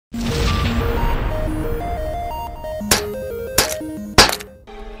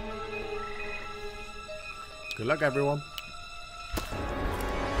Good luck, everyone.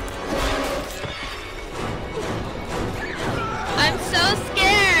 I'm so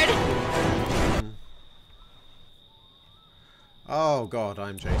scared. Oh god,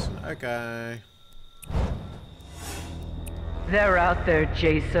 I'm Jason. Okay. They're out there,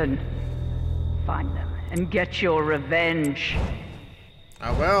 Jason. Find them and get your revenge.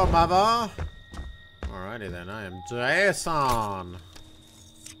 I will, mother. Alrighty then, I am Jason.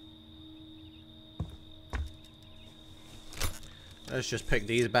 Let's just pick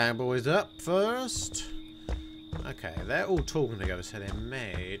these bad boys up first. Okay, they're all talking together, so they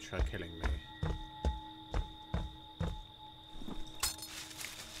may try killing me.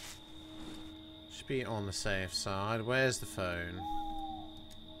 Should be on the safe side. Where's the phone?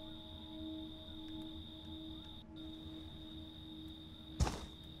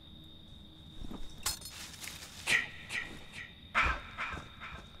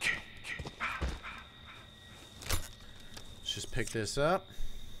 Let's just pick this up.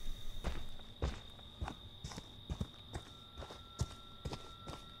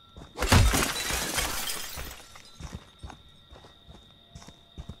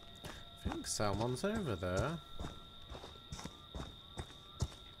 Someone's over there.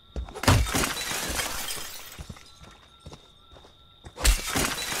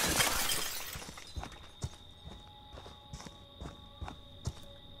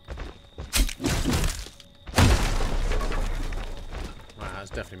 Wow, that's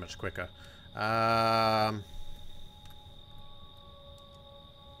definitely much quicker.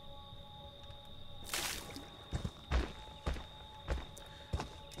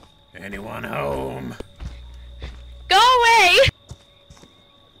 Anyone home? Go away!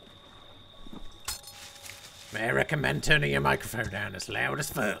 May I recommend turning your microphone down as loud as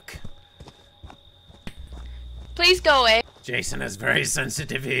fuck? Please go away. Jason has very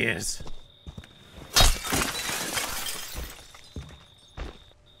sensitive ears.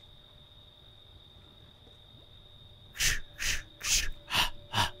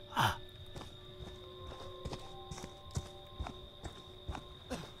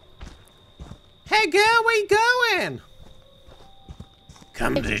 Hey girl, where you going?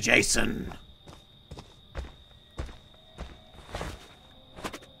 Come to Jason.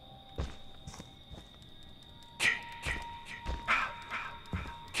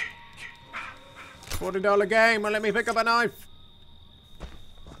 $40 game, well let me pick up a knife.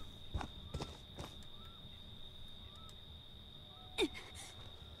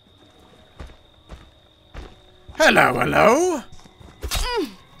 Hello, hello.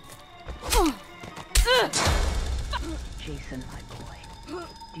 Jason, my boy,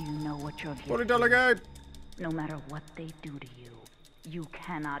 do you know what you're getting? $40 game. No matter what they do to you, you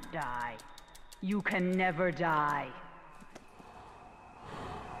cannot die. You can never die.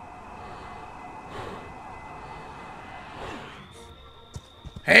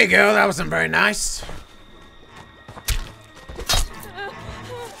 Hey girl, that wasn't very nice.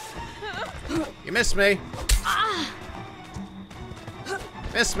 You missed me.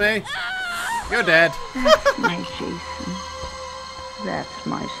 Missed me. You're dead. That's my Jason. That's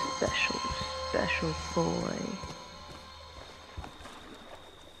my special, special boy.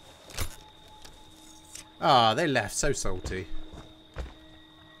 Ah, they left. So salty.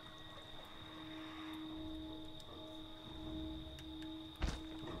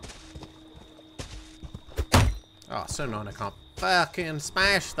 Oh, so annoying I can't fucking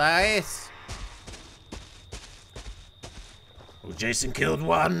smash this. Well, Jason killed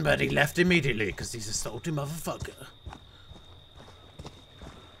one, but he left immediately because he's a salty motherfucker.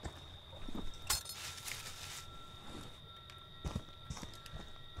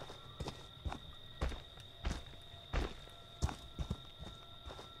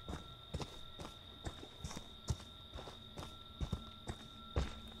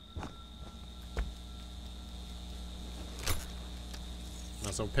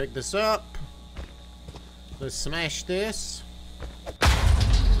 So pick this up. Let's smash this.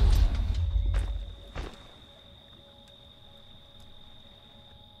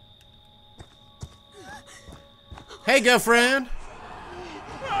 Hey, girlfriend.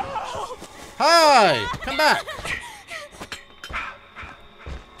 Hi. Come back.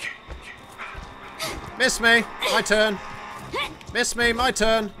 Miss me. My turn. Miss me. My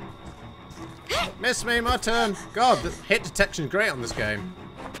turn. Miss me. My turn. God, the hit detection's great on this game.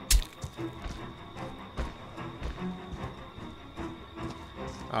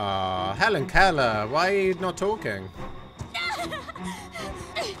 Ah, Helen Keller, why are you not talking?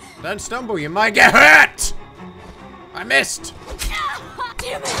 Don't stumble, you might get hurt! I missed!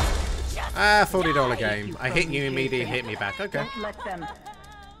 Ah, $40 game. I hit you immediately, hit me back. Okay. Don't let them.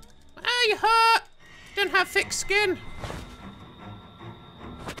 Ah, you hurt! don't have thick skin.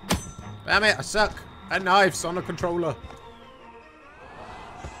 Damn it, I suck at knives on a controller.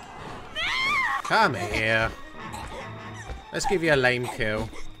 Come here. Let's give you a lame kill.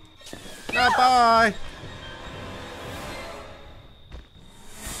 Bye-bye.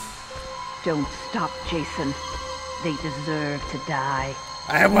 Don't stop, Jason. They deserve to die.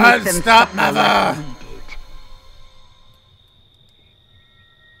 I won't stop, Mother! We did.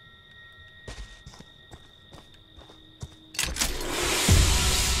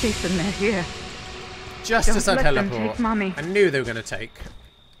 Jason, they're here. Just as I Don't let them teleport. take Mommy. I knew they were going to take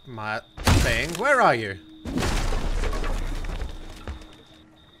my thing. Where are you?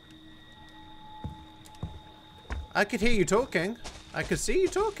 I could hear you talking. I could see you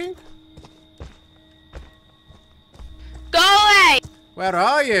talking. Go away! Where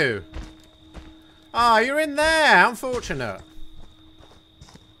are you? Ah, you're in there. How unfortunate.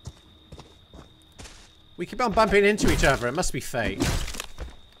 We keep on bumping into each other. It must be fate.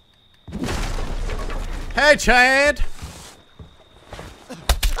 Hey, Chad!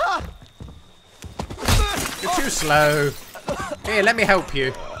 You're too slow. Here, let me help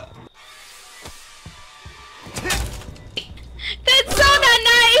you. That's so not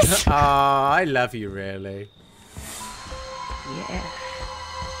nice! Ah, I love you, really. Yes.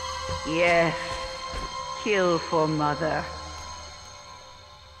 Yes. Kill for Mother.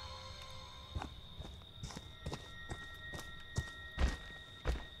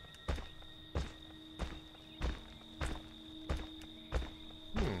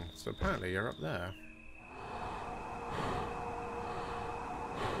 So apparently you're up there.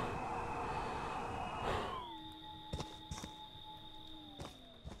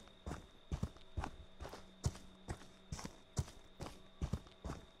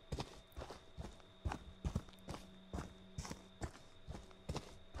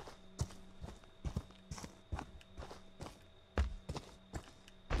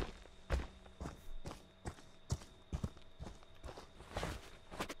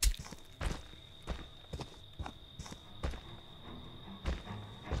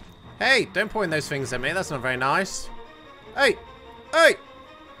 Hey, don't point those things at me. That's not very nice. Hey! Hey!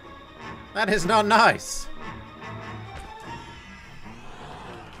 That is not nice.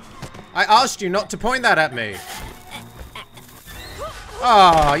 I asked you not to point that at me.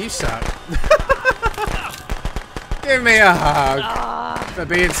 Oh, you suck. Give me a hug for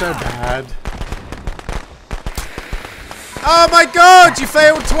being so bad. Oh my god, you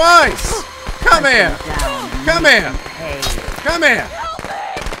failed twice! Come here! Come here! Come here!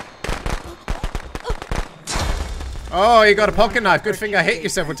 Oh, you got a pocket knife. Good thing I hit you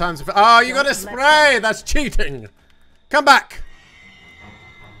several times. Oh, you got a spray. That's cheating. Come back.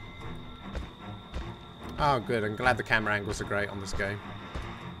 Oh, good. I'm glad the camera angles are great on this game.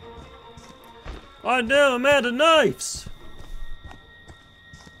 I know, I'm out of knives.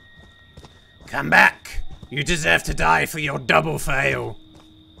 Come back. You deserve to die for your double fail.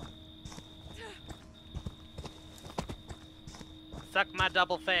 Suck my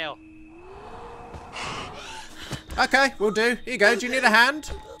double fail. Okay, we'll do. Here you go. Do you need a hand?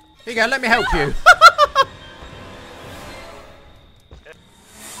 Here you go. Let me help you.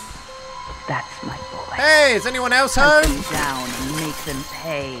 That's my boy. Hey, is anyone else Hunt home? them down and make them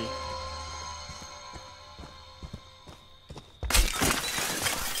pay.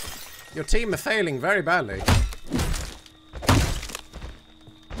 Your team are failing very badly.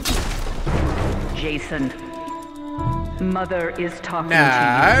 Jason, Mother is talking to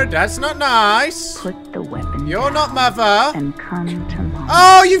No, that's not nice. you. Put the weapon You're down not Mother. and come to Mom.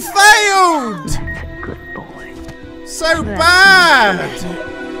 Oh, you failed! That's a good boy. So bad!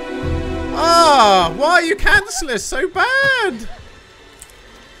 Oh, why are you cancerless so bad?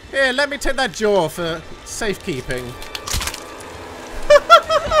 Here, let me take that jaw for safekeeping.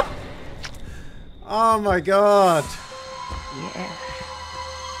 Oh my god. Yes.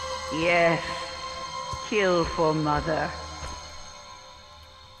 Yes. Kill for Mother.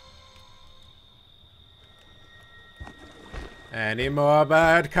 Any more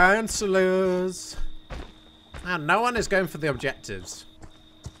bad counselors? Now, no one is going for the objectives.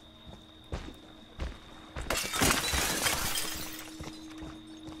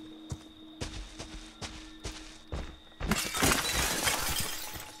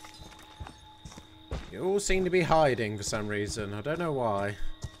 You all seem to be hiding for some reason. I don't know why.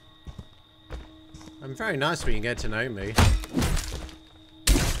 I'm very nice when you get to know me.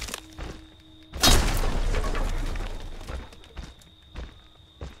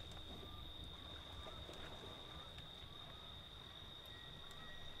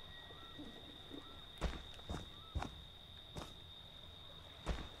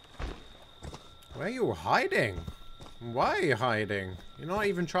 Where are you all hiding? Why are you hiding? You're not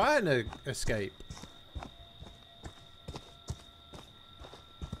even trying to escape.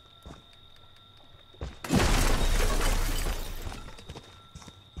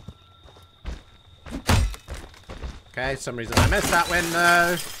 Okay, for some reason I missed that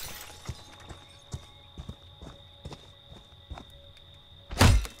window.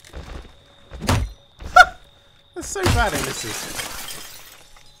 That's so bad it misses.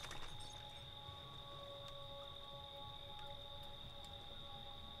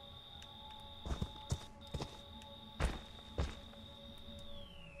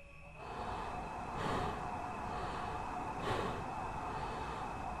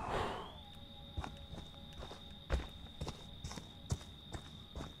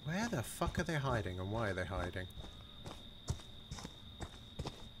 Where the fuck are they hiding and why are they hiding?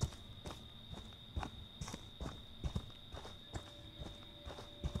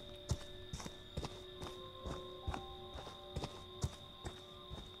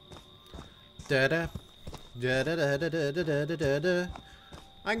 Da da da da da da da da da da da.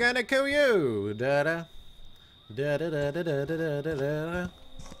 I'm gonna kill you. Da da da da da da da da da da.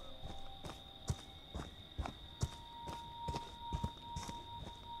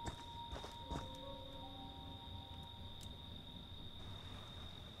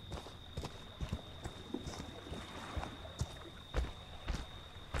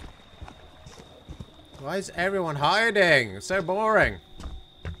 Why is everyone hiding? It's so boring.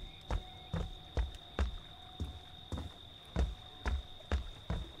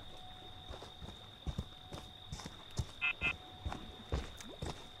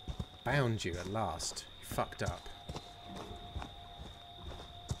 Found you at last. You fucked up.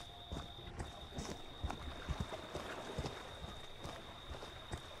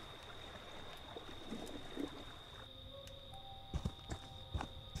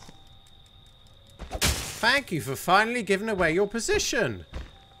 Thank you for finally giving away your position.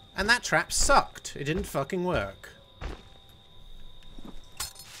 And that trap sucked. It didn't fucking work.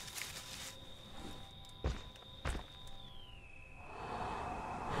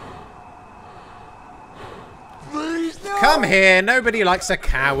 Come here, nobody likes a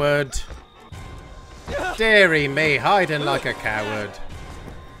coward. Dearie me, hiding like a coward.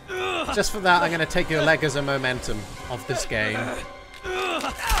 Just for that, I'm going to take your leg as a momentum of this game.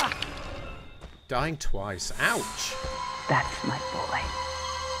 Dying twice. Ouch. That's my boy.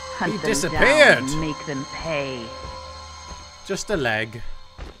 Hunt He them disappeared. down and make them pay. Just a leg.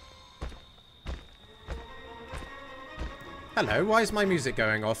 Hello, why is my music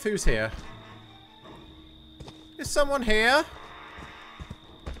going off? Who's here? Is someone here?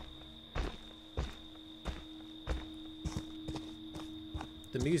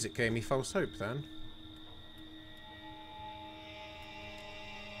 The music gave me false hope then.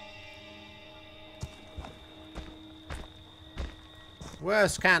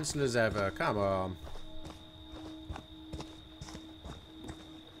 Worst cancellors ever, come on.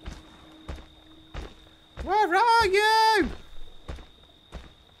 Where are you?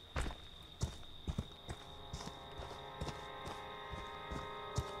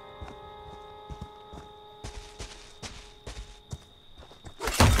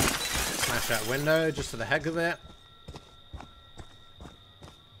 Smash that window just for the heck of it.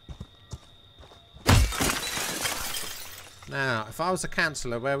 Now, if I was a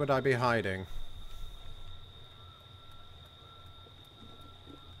canceller, where would I be hiding?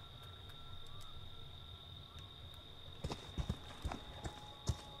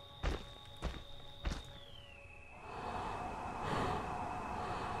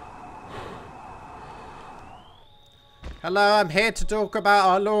 Hello, I'm here to talk about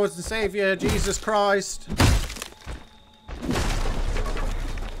our Lord and Saviour, Jesus Christ.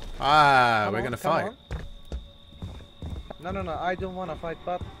 Ah, we're gonna fight. On. No, I don't want to fight,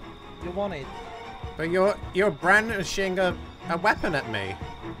 but you want it. But you're brandishing a weapon at me.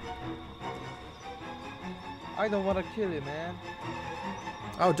 I don't want to kill you, man.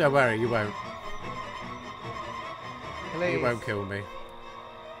 Oh, don't worry, you won't. Please. You won't kill me.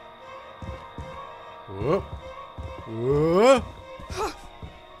 Whoa. Whoa.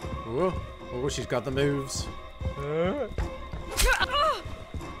 Whoa. Oh, she's got the moves.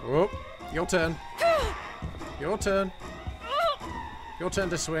 Whoa. Your turn. Your turn. Your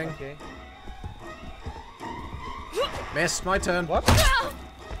turn to swing. Okay. Missed. My turn. What?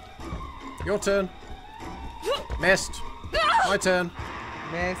 Your turn. Missed. My turn.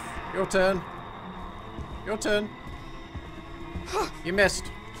 Miss. Your turn. Your turn. You missed.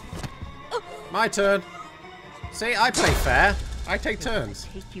 My turn. See, I play fair. I take turns.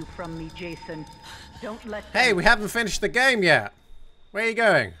 Take you from me, Jason. Don't let Hey, them... we haven't finished the game yet. Where are you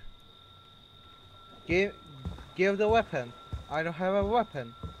going? Give the weapon. I don't have a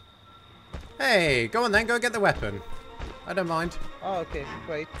weapon. Hey, go on then, go get the weapon. I don't mind. Oh, okay,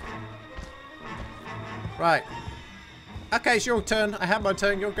 great. Right. Okay, it's your turn. I have my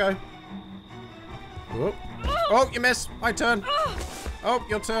turn, you'll go. Oh, oh you missed. My turn. Oh,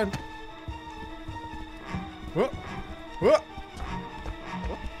 your turn. Oh. Oh.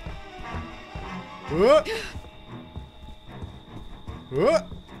 Oh. Oh.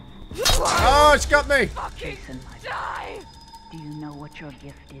 Oh, it's got me. Jason, my boy, do you know what your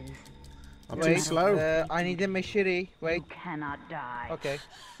gift is? I'm too slow. I need a machete. Wait. You cannot die. Okay.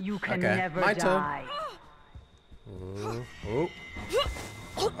 You can Okay, never my turn. die. Oh. Oh.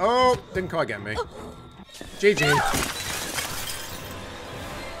 Oh, didn't quite get me. GG.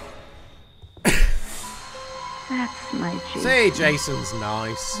 That's my Jason. See, Jason's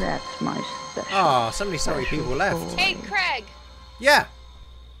nice. That's my special. Ah, so many sorry people left. Hey, Craig. Yeah.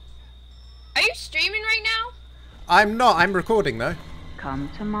 Are you streaming right now? I'm not. I'm recording though. Come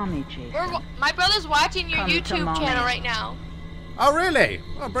to mommy, Jason. My brother's watching your Come to YouTube mommy. channel right now. Oh, really?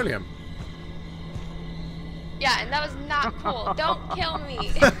 Oh, brilliant. Yeah, and that was not cool. Don't kill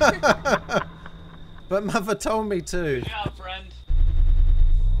me. But Mother told me to. Yeah, friend.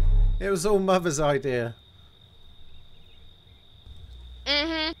 It was all Mother's idea.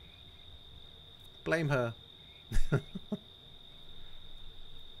 Mm-hmm. Blame her.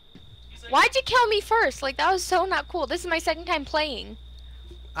 Why'd you kill me first? Like, that was so not cool. This is my second time playing.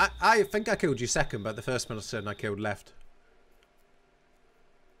 I think I killed you second, but the first person I killed left.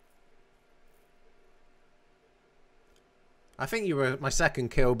 I think you were my second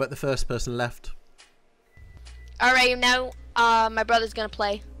kill, but the first person left. Alright, now my brother's gonna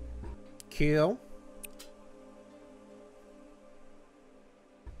play. Kill.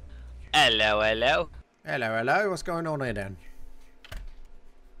 Hello, hello. Hello, hello. What's going on here then?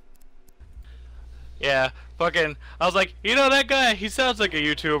 Yeah, fucking, I was like, you know that guy, he sounds like a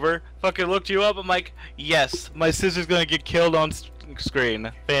YouTuber. Fucking looked you up, I'm like, yes, my sister's gonna get killed on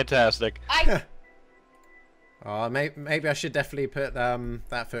screen. Fantastic. Oh, maybe I should definitely put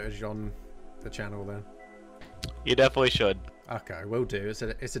that footage on the channel then. You definitely should. Okay, will do. It's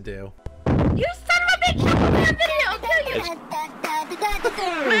a deal. You son of a bitch! I'll video! I'll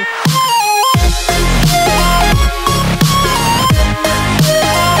kill you!